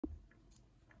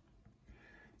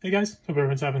Hey guys, hope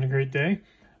everyone's having a great day.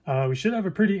 We should have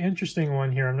a pretty interesting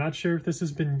one here. I'm not sure if this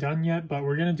has been done yet, but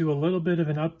we're going to do a little bit of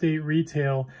an update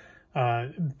retail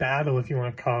battle, if you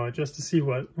want to call it, just to see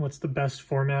what's the best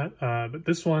format. But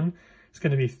this one is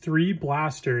going to be 3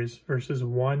 blasters versus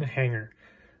 1 hanger.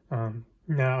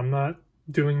 Now, I'm not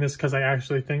doing this because I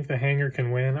actually think the hanger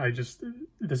can win.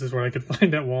 This is what I could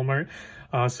find at Walmart.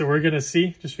 So we're going to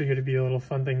see. Just figured it'd be a little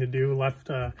fun thing to do.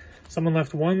 Someone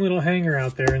left 1 little hanger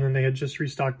out there, and then they had just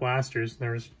restocked blasters. And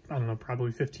there was, I don't know,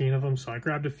 probably 15 of them. So I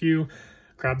grabbed a few,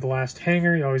 grabbed the last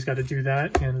hanger. You always got to do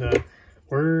that. And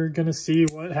we're going to see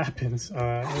what happens.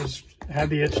 I just had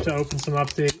the itch to open some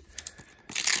update.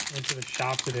 Went to the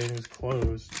shop today and it was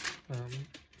closed.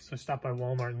 So I stopped by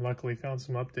Walmart and luckily found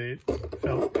some update.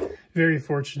 Felt very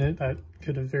fortunate. That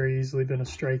could have very easily been a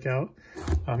strikeout.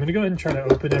 I'm going to go ahead and try to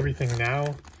open everything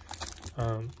now.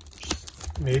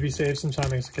 Maybe save some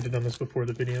time. I guess I could have done this before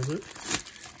the video, but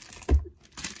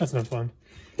that's no fun.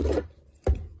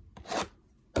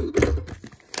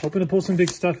 Hoping to pull some big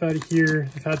stuff out of here.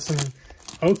 I've had some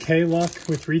okay luck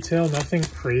with retail, nothing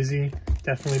crazy.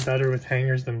 Definitely better with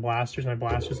hangers than blasters. My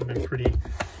blasters have been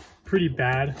pretty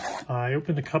bad. I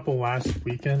opened a couple last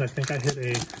weekend. I think I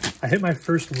hit my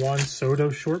first Juan Soto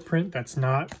short print that's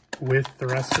not with the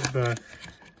rest of the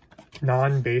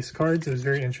non-base cards. It was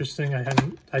very interesting.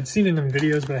 I'd seen it in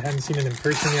videos, but I hadn't seen it in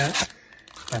person yet.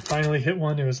 I finally hit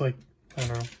one. It was like, I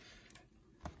don't know,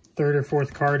 3rd or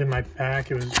 4th card in my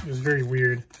pack. It was very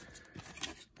weird.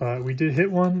 But we did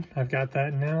hit one. I've got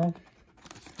that now.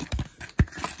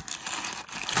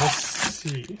 Let's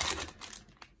see.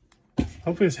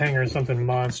 Hopefully this hanger is something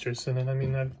monstrous in it. I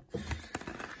mean, I've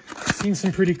seen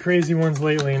some pretty crazy ones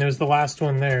lately, and it was the last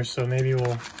one there, so maybe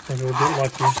we'll get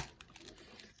lucky.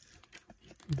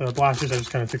 The blasters, I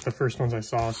just kind of took the first ones I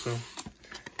saw, so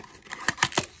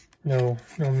no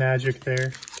magic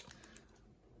there.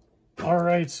 All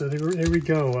right, so there we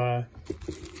go.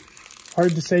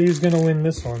 Hard to say who's going to win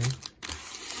this one.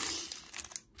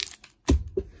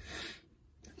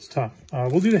 It's tough.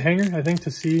 We'll do the hanger, I think, to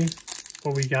see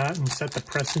what we got and set the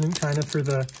precedent kind of for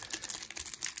the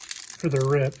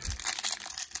rip.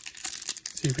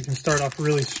 See if we can start off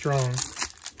really strong.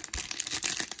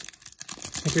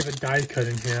 I think we have a die cut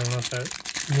in here. I don't know if that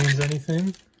means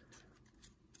anything.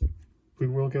 We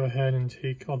will go ahead and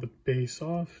take all the base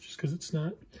off just because it's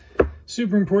not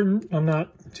super important. I'm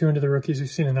not too into the rookies. We've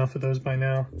seen enough of those by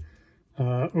now.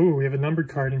 Oh, we have a numbered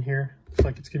card in here. Looks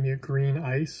like it's going to be a green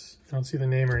ice. I don't see the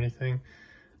name or anything.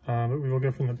 But we will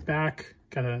go from the back.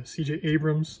 Got a CJ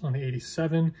Abrams on the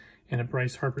 87 and a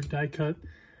Bryce Harper die cut.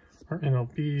 Our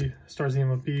MLB, Stars of the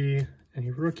MLB, any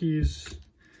rookies?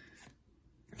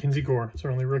 Kinsey Gore, it's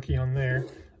our only rookie on there.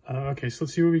 Okay, so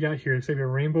let's see what we got here. Looks like a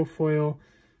rainbow foil,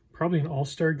 probably an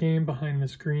all-star game behind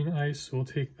this green ice, so we'll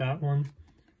take that one.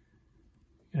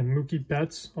 And Mookie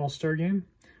Betts all-star game.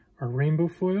 Our rainbow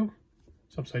foil,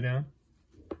 it's upside down.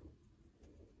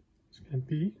 It's going to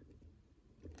be...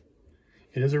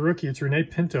 It is a rookie. It's Rene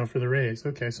Pinto for the Rays.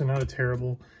 Okay, so not a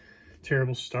terrible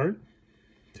start.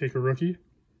 Take a rookie.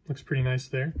 Looks pretty nice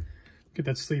there. Get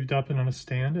that sleeved up and on a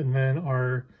stand. And then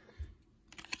our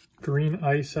green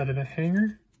ice out of the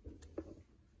hanger.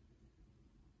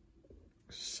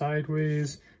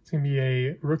 Sideways. It's going to be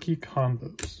a rookie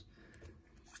combos.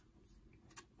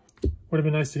 Would have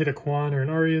been nice to hit a Kwan or an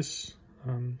Arias.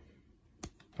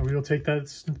 We will take that.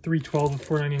 It's 312 of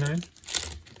 499.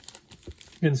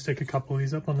 Gonna stick a couple of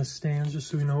these up on the stands just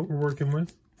so we know what we're working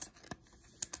with.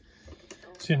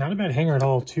 So yeah, not a bad hanger at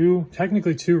all.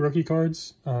 Technically two rookie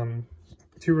cards, 2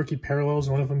 rookie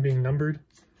parallels, one of them being numbered.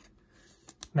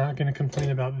 Not gonna complain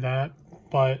about that,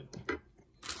 but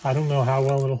I don't know how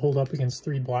well it'll hold up against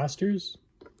 3 blasters.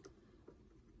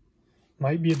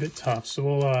 Might be a bit tough, so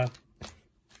we'll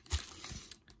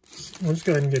just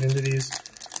go ahead and get into these.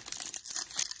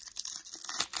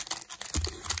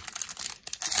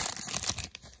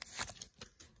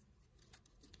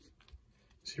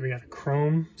 See, we got a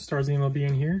chrome Stars of the MLB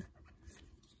in here.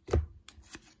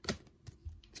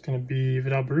 It's going to be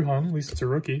Vidal Brujan. At least it's a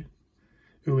rookie.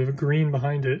 Ooh, we have a green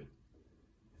behind it.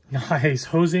 Nice.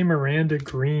 Jose Miranda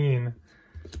green.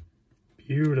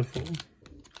 Beautiful.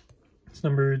 It's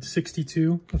numbered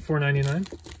 62 of 499.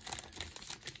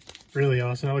 Really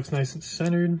awesome. That looks nice and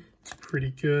centered.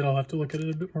 Pretty good. I'll have to look at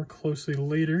it a bit more closely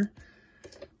later.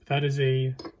 That is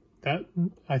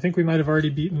I think we might have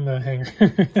already beaten the hanger.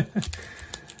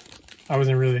 I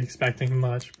wasn't really expecting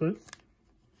much, but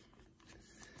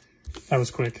that was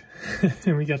quick.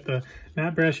 And we got the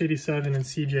Matt Brash 87 and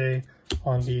CJ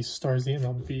on the Stars of the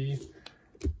MLB.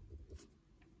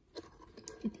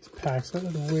 Get these packs out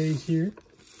of the way here.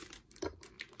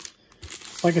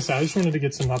 like I said, I just wanted to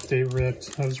get some update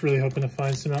ripped. I was really hoping to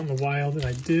find some out in the wild, and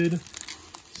I did.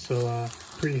 So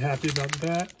pretty happy about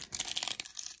that.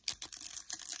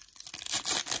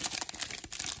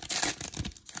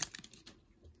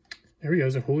 There we go,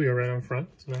 there's a Julio right on front.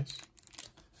 That's nice.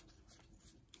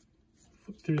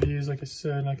 Flip through these, like I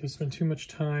said, not gonna spend too much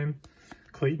time.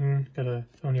 Clayton, got a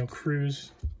O'Neal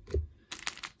Cruz.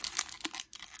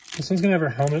 This one's gonna have our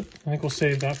helmet. I think we'll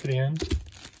save that for the end.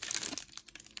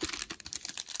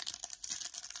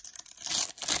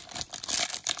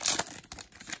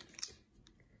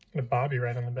 Got a Bobby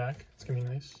right on the back. It's gonna be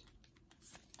nice.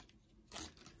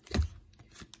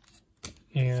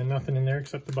 And nothing in there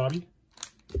except the Bobby.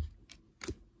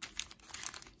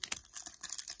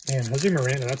 Man, Jose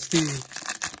Miranda, that's the,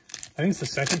 I think it's the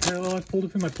second parallel I've pulled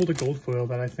of him. I pulled a gold foil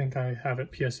that I think I have at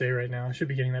PSA right now. I should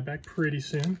be getting that back pretty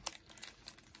soon.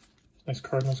 Nice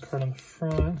Cardinals card on the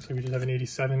front. So we just have an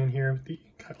 87 in here with the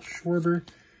Kyle Schwarber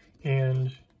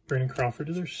and Brandon Crawford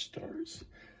to their stars.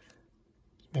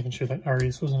 Making sure that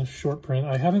Arias wasn't a short print.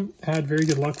 I haven't had very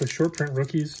good luck with short print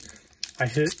rookies. I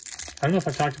don't know if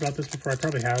I've talked about this before, I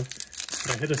probably have,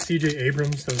 but I hit a CJ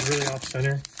Abrams that was really off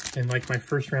center in like my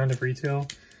first round of retail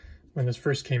when this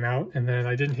first came out, and then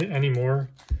I didn't hit any more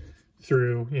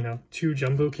through, you know, 2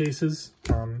 jumbo cases,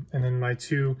 and then my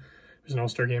 2, there's an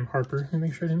All-Star Game Harper. Let me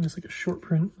make sure I didn't miss like a short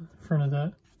print in front of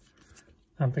that.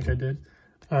 I don't think I did.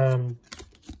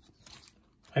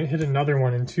 I hit another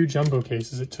one in 2 jumbo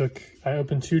cases. I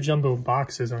opened 2 jumbo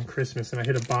boxes on Christmas, and I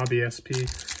hit a Bobby SP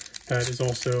that is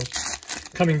also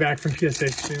coming back from PSA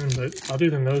soon, but other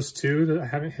than those 2, I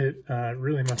haven't hit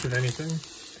really much of anything.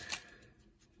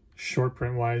 Short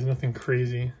print wise, nothing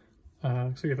crazy.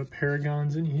 So we have a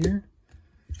Paragons in here.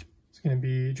 It's going to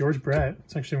be George Brett.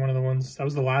 It's actually one of the ones, that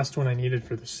was the last one I needed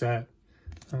for the set.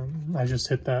 I just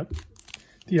hit that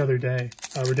the other day.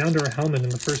 We're down to our helmet in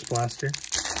the first blaster.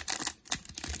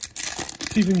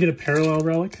 See if we can get a parallel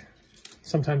relic.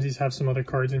 Sometimes these have some other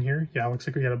cards in here. Yeah, it looks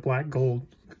like we got a black gold.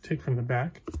 Take from the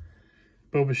back.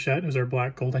 Bo Bichette is our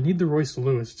black gold. I need the Royce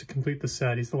Lewis to complete the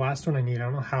set. He's the last one I need. I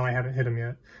don't know how I haven't hit him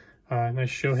yet. Nice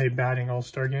Shohei batting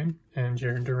All-Star Game and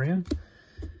Jared Duran.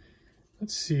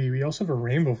 Let's see, we also have a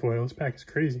rainbow foil. This pack is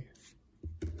crazy.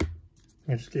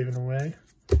 I just gave it away.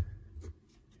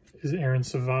 Is Aaron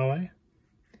Savale.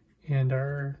 And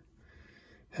our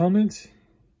helmet,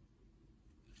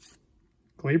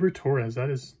 Gleyber Torres. That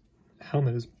is,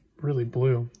 helmet is really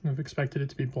blue. I've expected it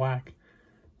to be black.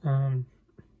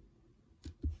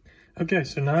 Okay,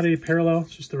 so not a parallel,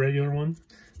 it's just the regular one.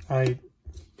 I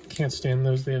can't stand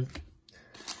those. They have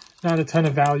not a ton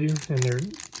of value, and they're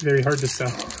very hard to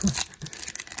sell.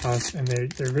 And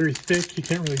they're very thick. You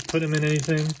can't really put them in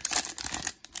anything.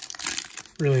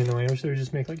 Really annoying. I wish they would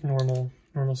just make like normal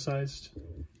sized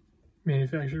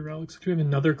manufactured relics. We have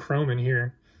another chrome in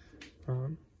here.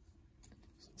 Let's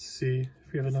see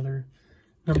if we have another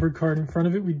numbered card in front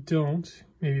of it. We don't.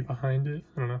 Maybe behind it.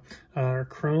 I don't know. Our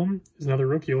chrome is another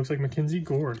rookie. It looks like Mackenzie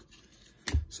Gore.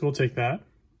 So we'll take that.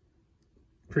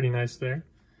 Pretty nice there.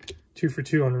 2 for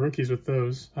 2 on rookies with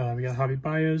those. We got Javi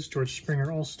Baez, George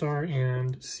Springer All-Star,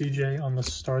 and CJ on the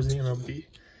Stars of the MLB.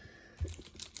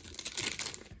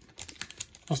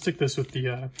 I'll stick this with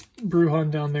the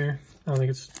Brujan down there. I don't think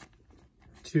it's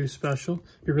too special.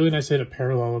 It'd be really nice to hit a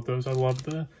parallel of those. I love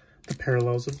the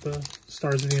parallels of the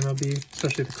Stars of the MLB,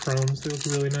 especially the chromes. They look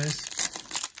really nice.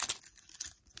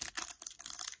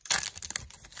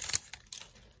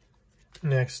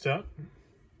 Next up,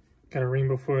 got a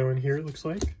rainbow foil in here, it looks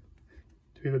like.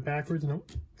 Do we have it backwards?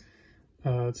 Nope.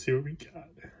 Let's see what we got.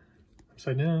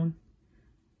 Upside down.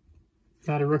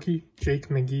 Not a rookie, Jake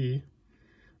McGee.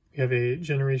 We have a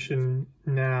Generation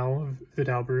Now of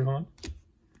Vidal Brujan.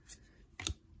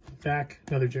 Back,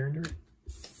 another Jarren Duran.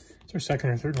 It's our second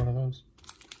or third one of those.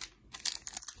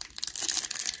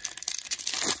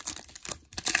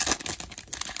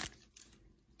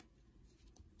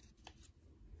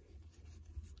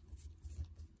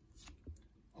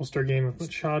 All-Star Game of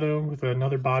Machado with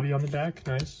another Bobby on the back.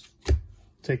 Nice.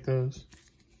 Take those.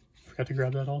 Forgot to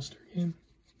grab that All-Star Game.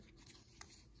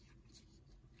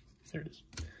 There it is.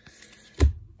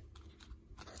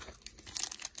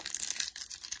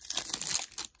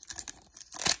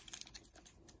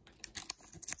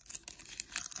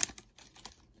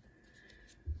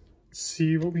 Let's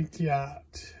see what we got.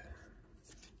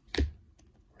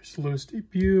 Where's Lewis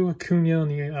debut? Acuna on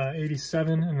the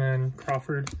 87, and then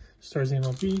Crawford Stars of the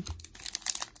MLB.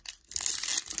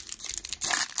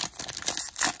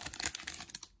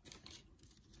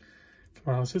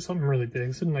 Come on, let's hit something really big.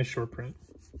 This is a nice short print.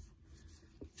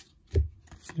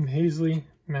 Team Hazley,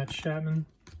 Matt Chapman.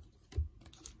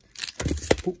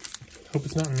 Oh, hope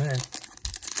it's not in there.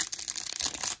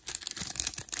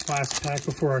 Last pack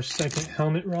before our second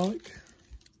helmet relic.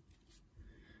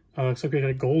 Oh, looks like we got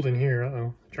a gold in here.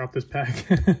 Uh-oh, dropped this pack.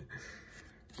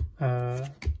 Go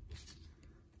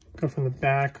from the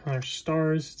back on our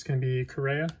stars. It's going to be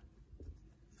Correa.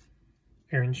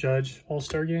 Aaron Judge,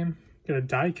 All-Star Game. Got a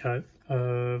die cut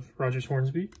of Rogers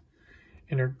Hornsby.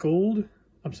 And our gold,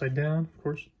 upside down, of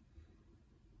course.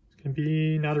 It's going to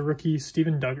be not a rookie,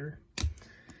 Steven Duggar.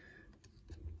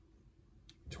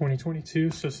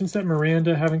 2022. So since that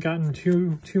Miranda, haven't gotten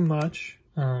too much.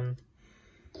 Not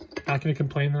going to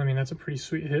complain though. I mean, that's a pretty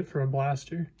sweet hit for a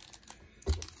blaster.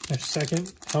 Our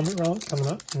second helmet relic coming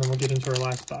up, and then we'll get into our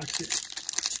last box here.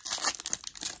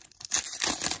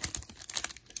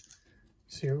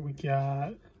 See what we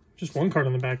got. Just one card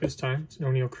on the back this time. It's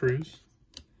Oneil Cruz.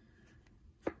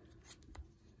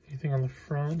 Anything on the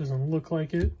front? Doesn't look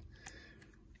like it.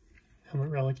 Helmet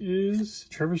relic is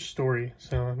Trevor Story.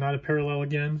 So not a parallel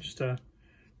again, just a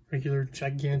regular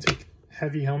gigantic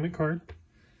heavy helmet card.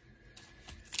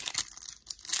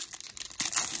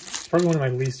 It's probably one of my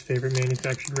least favorite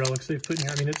manufactured relics they've put in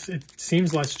here. I mean, it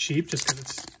seems less cheap just because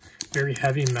it's very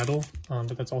heavy metal,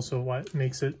 but that's also what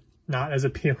makes it not as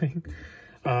appealing.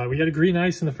 We got a green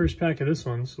ice in the first pack of this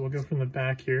one, so we'll go from the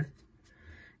back here.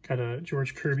 Got a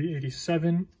George Kirby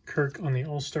 87, Kirk on the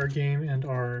All-Star Game, and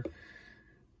our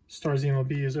Stars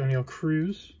MLB is Oneil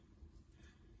Cruz.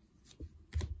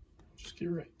 Just get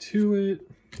right to it.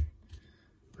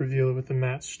 Reveal it with the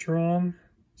Matt Strom.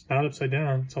 It's not upside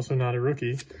down. It's also not a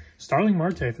rookie. Starling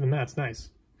Marte for the Mets. Nice.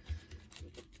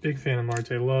 Big fan of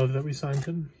Marte. Love that we signed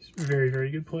him. He's a very,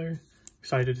 very good player.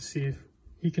 Excited to see if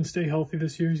he can stay healthy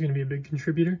this year. He's going to be a big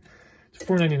contributor. It's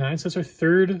 $4.99. So that's our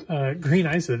third green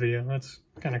ice of the video. That's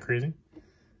kind of crazy.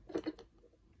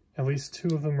 At least two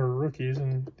of them were rookies,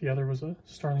 and the other was a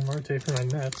Starling Marte for my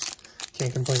Mets.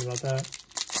 Can't complain about that.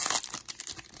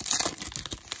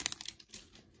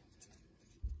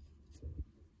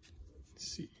 Let's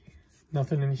see.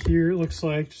 Nothing in here, it looks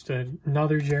like. Just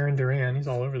another Jarren Duran. He's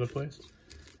all over the place.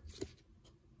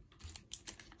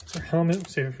 That's our helmet. We'll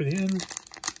save it for the end.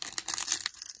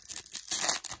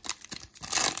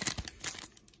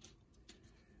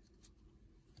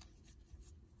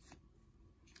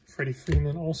 Freddie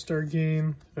Freeman All-Star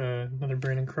Game, another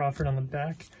Brandon Crawford on the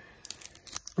back.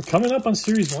 We're coming up on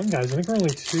Series 1, guys. I think we're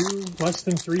only less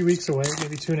than 3 weeks away,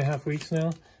 maybe 2.5 weeks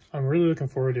now. I'm really looking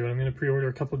forward to it. I'm going to pre-order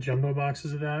a couple jumbo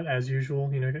boxes of that, as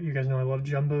usual. You know, you guys know I love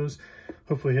jumbos.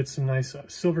 Hopefully hit some nice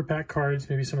silver pack cards,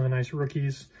 maybe some of the nice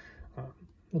rookies.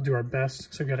 We'll do our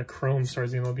best. So I've got a Chrome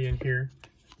Stars MLB in here.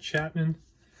 Chapman,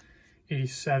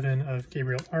 87 of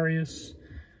Gabriel Arias.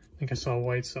 I think I saw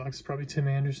White Sox, probably Tim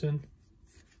Anderson.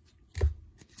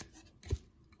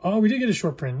 Oh, we did get a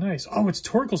short print. Nice. Oh, it's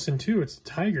Torkelson, too. It's the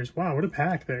Tigers. Wow, what a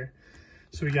pack there.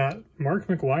 So we got Mark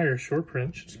McGwire short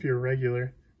print. Should just be a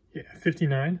regular. Yeah,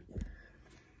 59.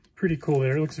 Pretty cool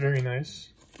there. Looks very nice.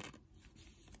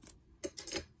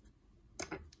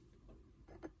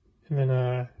 And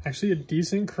then actually a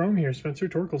decent chrome here. Spencer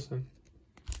Torkelson.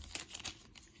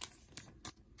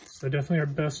 So definitely our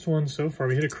best one so far.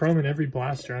 We hit a chrome in every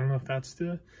blaster. I don't know if that's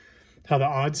how the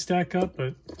odds stack up,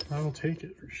 but I will take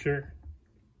it for sure.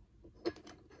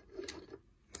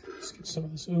 Let's get some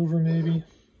of this over, maybe.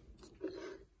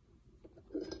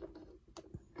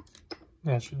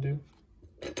 That should do.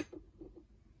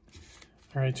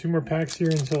 All right, 2 more packs here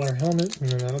until our helmet, and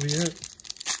then that'll be it.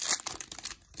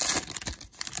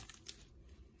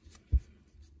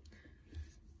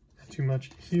 Not too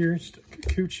much here. Just a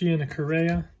Kikuchi and a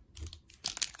Correa.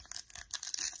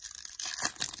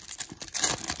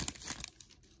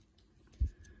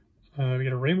 We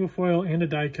got a rainbow foil and a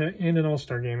die cut and an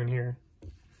all-star game in here.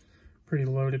 Pretty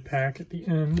loaded pack at the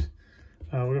end.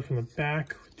 We'll go from the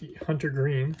back with the Hunter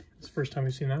Green. It's the first time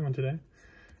we've seen that one today.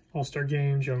 All-star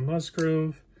game, Joe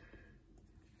Musgrove.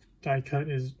 Die cut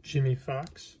is Jimmy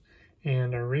Fox.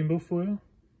 And our rainbow foil.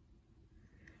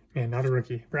 Man, not a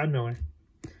rookie. Brad Miller.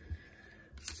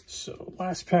 So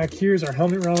last pack here is our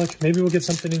helmet relic. Maybe we'll get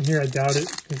something in here. I doubt it.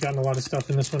 We've gotten a lot of stuff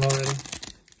in this one already.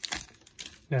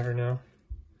 Never know.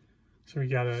 So we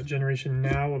got a Generation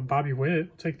Now of Bobby Witt.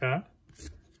 We'll take that.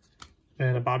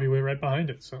 And a Bobby Witt right behind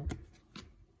it. So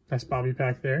nice Bobby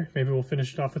pack there. Maybe we'll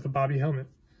finish it off with a Bobby helmet.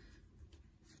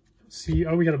 Let's see.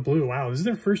 Oh, we got a blue. Wow, this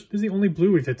is the only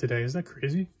blue we've hit today. Is that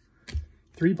crazy?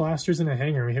 3 blasters and a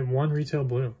hanger. We hit 1 retail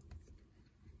blue.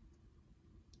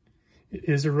 It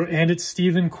is and it's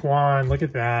Stephen Kwan. Look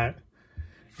at that.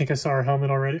 I think I saw our helmet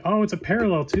already. Oh, it's a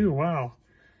parallel too. Wow.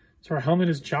 So our helmet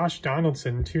is Josh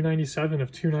Donaldson, 297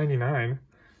 of 299.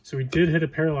 So we did hit a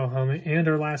parallel helmet, and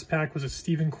our last pack was a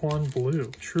Stephen Kwan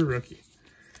blue, true rookie.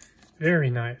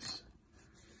 Very nice.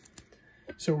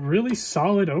 So really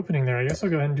solid opening there. I guess I'll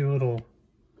go ahead and do a little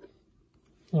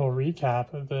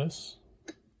recap of this.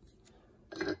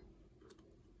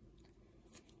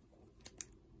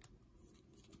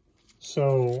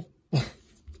 So, I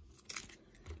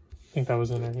think that was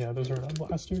in there. Yeah, those are in a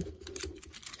blaster.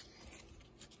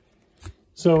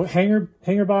 So, hanger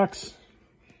box,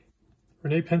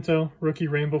 Renee Pinto, rookie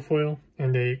rainbow foil,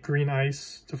 and a green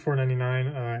ice to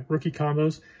 $4.99. Rookie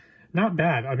combos. Not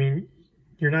bad. I mean,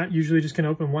 you're not usually just going to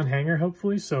open one hanger,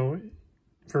 hopefully. So,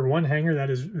 for one hanger,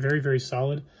 that is very, very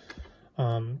solid.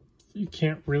 You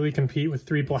can't really compete with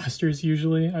 3 blasters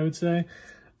usually, I would say.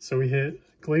 So we hit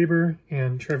Glaber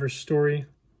and Trevor Story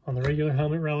on the regular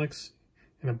helmet relics,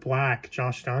 and a black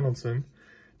Josh Donaldson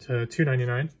to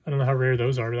 $2.99. I don't know how rare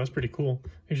those are, but that's pretty cool.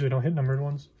 Usually don't hit numbered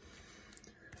ones.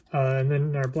 And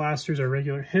then our blasters are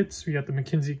regular hits. We got the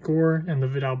Mackenzie Gore and the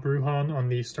Vidal Brujan on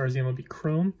the Stars MLB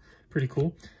Chrome. Pretty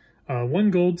cool.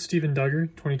 1 gold Steven Duggar,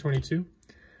 2022.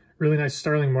 Really nice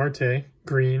Starling Marte,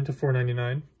 green to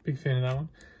 $4.99. Big fan of that one.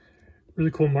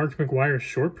 Really cool Mark McGwire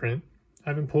short print.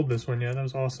 I haven't pulled this one yet. That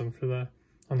was awesome for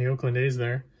on the Oakland A's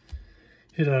there.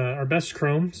 Hit our best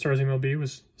Chrome, Stars MLB,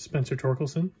 was Spencer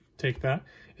Torkelson. Take that.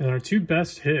 And our 2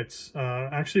 best hits.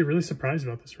 Actually really surprised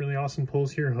about this. Really awesome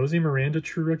pulls here. Jose Miranda,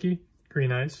 true rookie,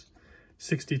 green ice,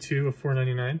 62 of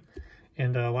 $4.99.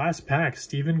 And last pack,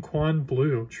 Stephen Kwan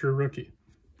Blue, true rookie.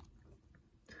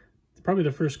 Probably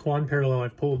the first Kwan parallel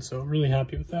I've pulled, so really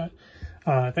happy with that.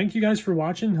 Thank you guys for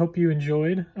watching. Hope you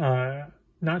enjoyed.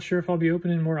 Not sure if I'll be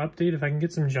opening more update. If I can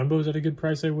get some jumbos at a good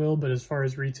price, I will. But as far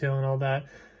as retail and all that,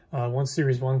 once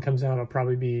Series 1 comes out, I'll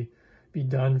probably be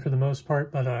done for the most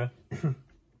part. But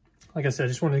like I said, I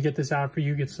just wanted to get this out for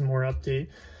you, get some more update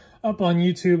up on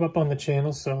YouTube, up on the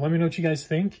channel. So let me know what you guys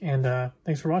think. And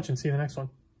thanks for watching. See you in the next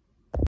one.